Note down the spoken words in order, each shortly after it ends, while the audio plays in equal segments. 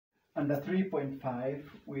Under 3.5,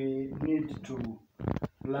 we need to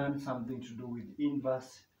learn something to do with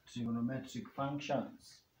inverse trigonometric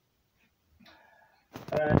functions.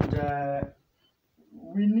 And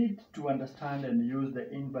we need to understand and use the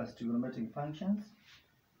inverse trigonometric functions,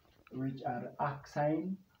 which are arc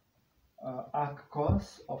sine, arc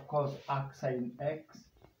cos, of course, arc sine x,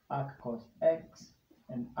 arc cos x,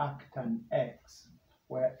 and arc tan x,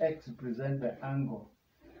 where x represents the angle,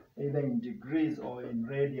 either in degrees or in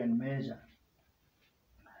radian measure,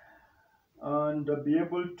 and be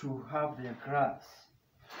able to have their graphs.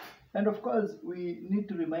 And of course, we need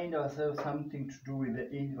to remind ourselves something to do with the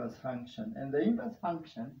inverse function. And the inverse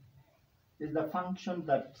function is the function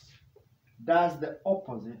that does the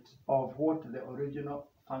opposite of what the original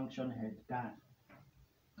function had done.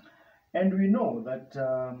 And we know that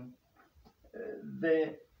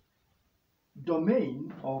the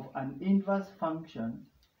domain of an inverse function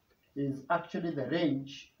is actually the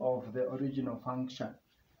range of the original function.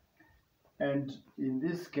 And in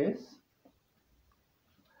this case,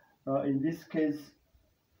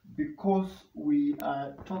 because we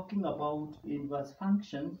are talking about inverse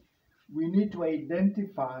functions, we need to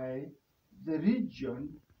identify the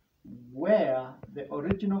region where the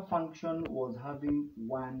original function was having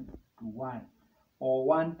one-to-one, or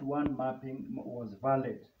one-to-one mapping was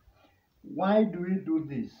valid. Why do we do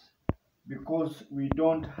this? Because we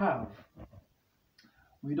don't have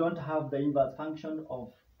the inverse function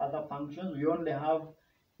of other functions. We only have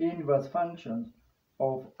inverse functions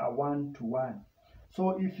of a one-to-one.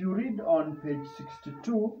 So if you read on page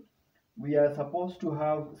 62, we are supposed to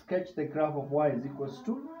have sketch the graph of y is equals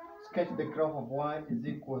to, sketch the graph of y is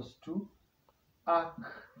equals to arc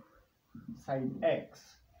sine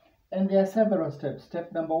x. And there are several steps.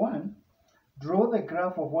 Step number 1, draw the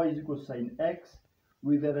graph of y is equal to sine x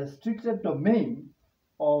with a restricted domain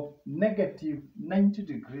of negative 90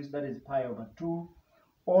 degrees, that is pi over 2,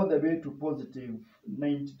 all the way to positive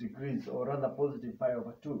 90 degrees, or rather positive pi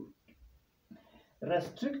over 2.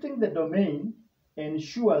 Restricting the domain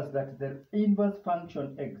ensures that the inverse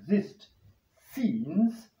function exists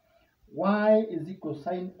since y is equal to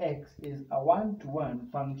sine x is a one-to-one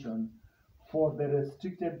function for the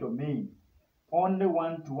restricted domain. Only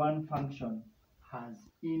one-to-one function has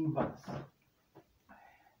inverse.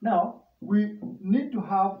 Now, we need to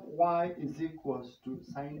have y is equals to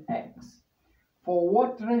sine x. For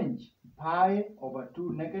what range? Pi over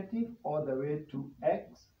 2 negative all the way to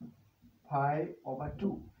x, pi over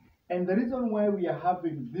 2. And the reason why we are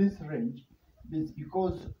having this range is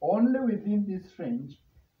because only within this range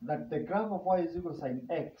that the graph of y is equal to sine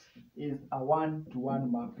x is a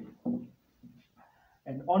one-to-one mapping.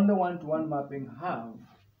 And only one-to-one mapping have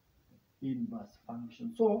inverse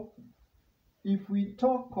function. So if we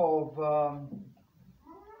talk of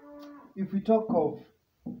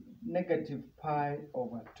negative pi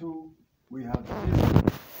over 2, we have 0,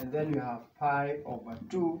 and then you have pi over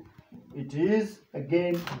 2. It is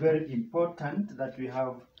again very important that we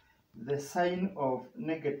have the sign of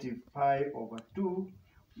negative pi over 2.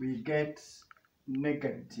 We get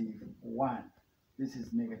negative 1. This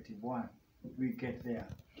is negative 1. We get there.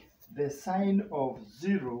 The sign of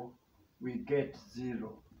 0, we get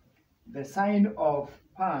 0. The sign of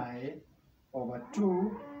pi over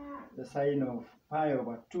 2, the sign of pi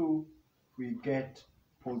over 2, we get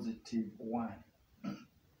positive 1.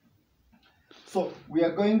 So we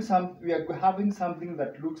are having something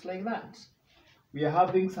that looks like that. We are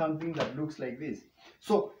having something that looks like this.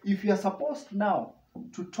 So if you are supposed now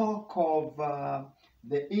to talk of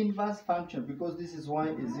the inverse function, because this is y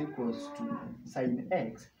is equals to sine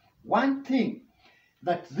x, one thing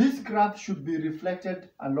that this graph should be reflected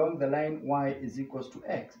along the line y is equals to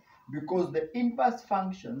x, because the inverse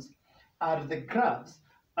functions are the graphs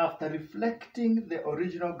after reflecting the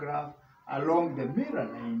original graph along the mirror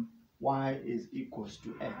line y is equals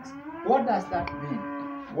to x. What does that mean?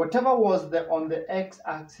 Whatever was on the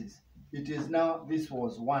x-axis, it is now, this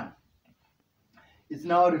was 1. It's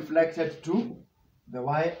now reflected to the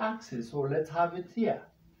y-axis. So let's have it here.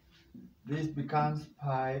 This becomes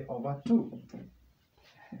pi over 2.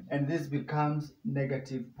 And this becomes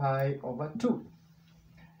negative pi over 2.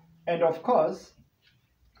 And of course,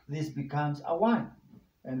 this becomes a 1.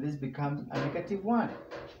 And this becomes a negative 1.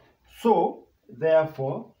 So,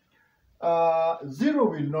 therefore,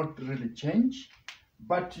 0 will not really change,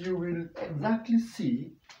 but you will exactly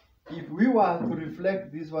see if we were to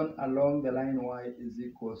reflect this one along the line y is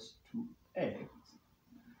equals to x,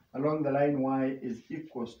 along the line y is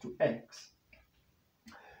equals to x,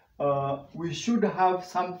 we should have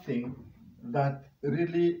something that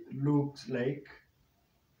really looks like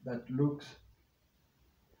looks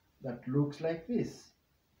like this.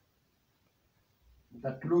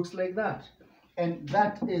 that looks like that. And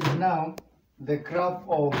that is now the graph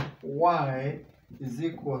of y is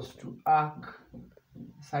equals to arc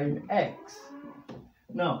sine x.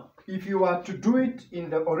 Now, if you were to do it in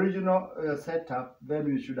the original setup, then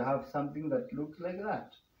we should have something that looks like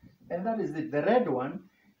that. And that is it. The red one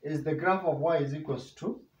is the graph of y is equals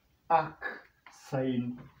to arc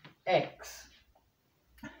sine x.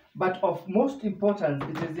 But of most importance,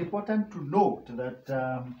 it is important to note that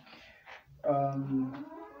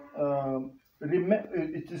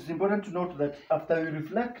it is important to note that after we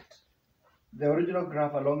reflect the original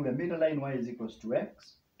graph along the middle line y is equals to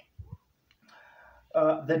x,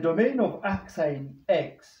 the domain of arc sine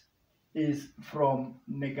x is from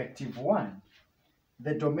 -1.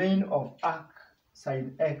 The domain of arc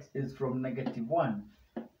sine x is from -1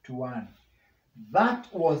 to 1. That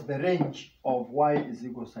was the range of y is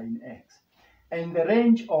equal to sine x. And the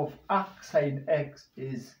range of arc sine x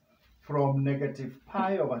is from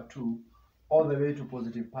 -pi/2 all the way to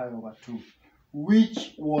 +pi/2,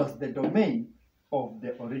 which was the domain of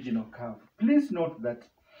the original curve. Please note that,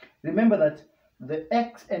 remember that the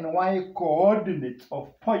x and y coordinates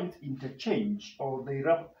of points interchange, or they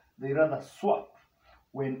rather swap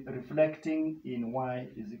when reflecting in y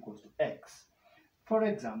is equals to x. For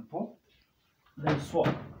example, let's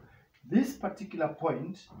swap. This particular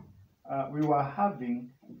point,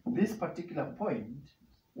 this particular point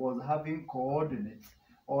was having coordinates,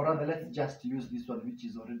 or rather let's just use this one, which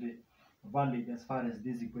is already valid as far as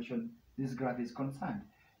this equation, this graph is concerned.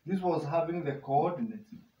 This was having the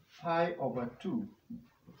coordinates pi/2,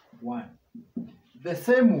 1. The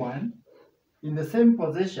same one, in the same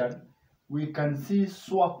position, we can see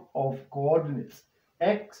swap of coordinates,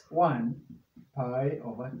 x1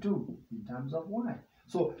 pi/2 in terms of y.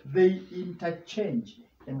 So they interchange,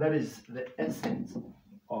 and that is the essence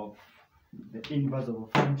of the inverse of a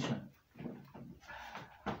function.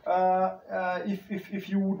 If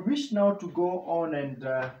you would wish now to go on and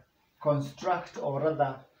construct, or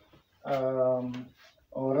rather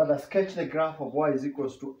sketch the graph of y is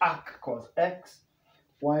equals to arc cos x,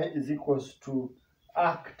 y is equals to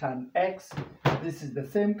arc tan x, this is the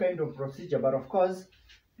same kind of procedure, but of course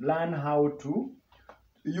learn how to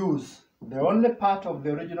use the only part of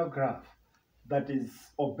the original graph that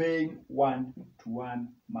is obeying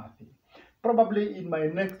 1-to-1 mapping. Probably in my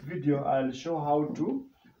next video I'll show how to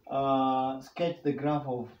sketch the graph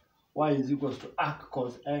of y is equals to arc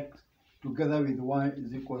cos x together with y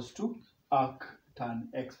is equals to arc tan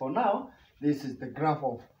x. For now, this is the graph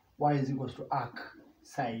of y is equals to arc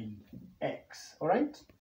sine x. All right.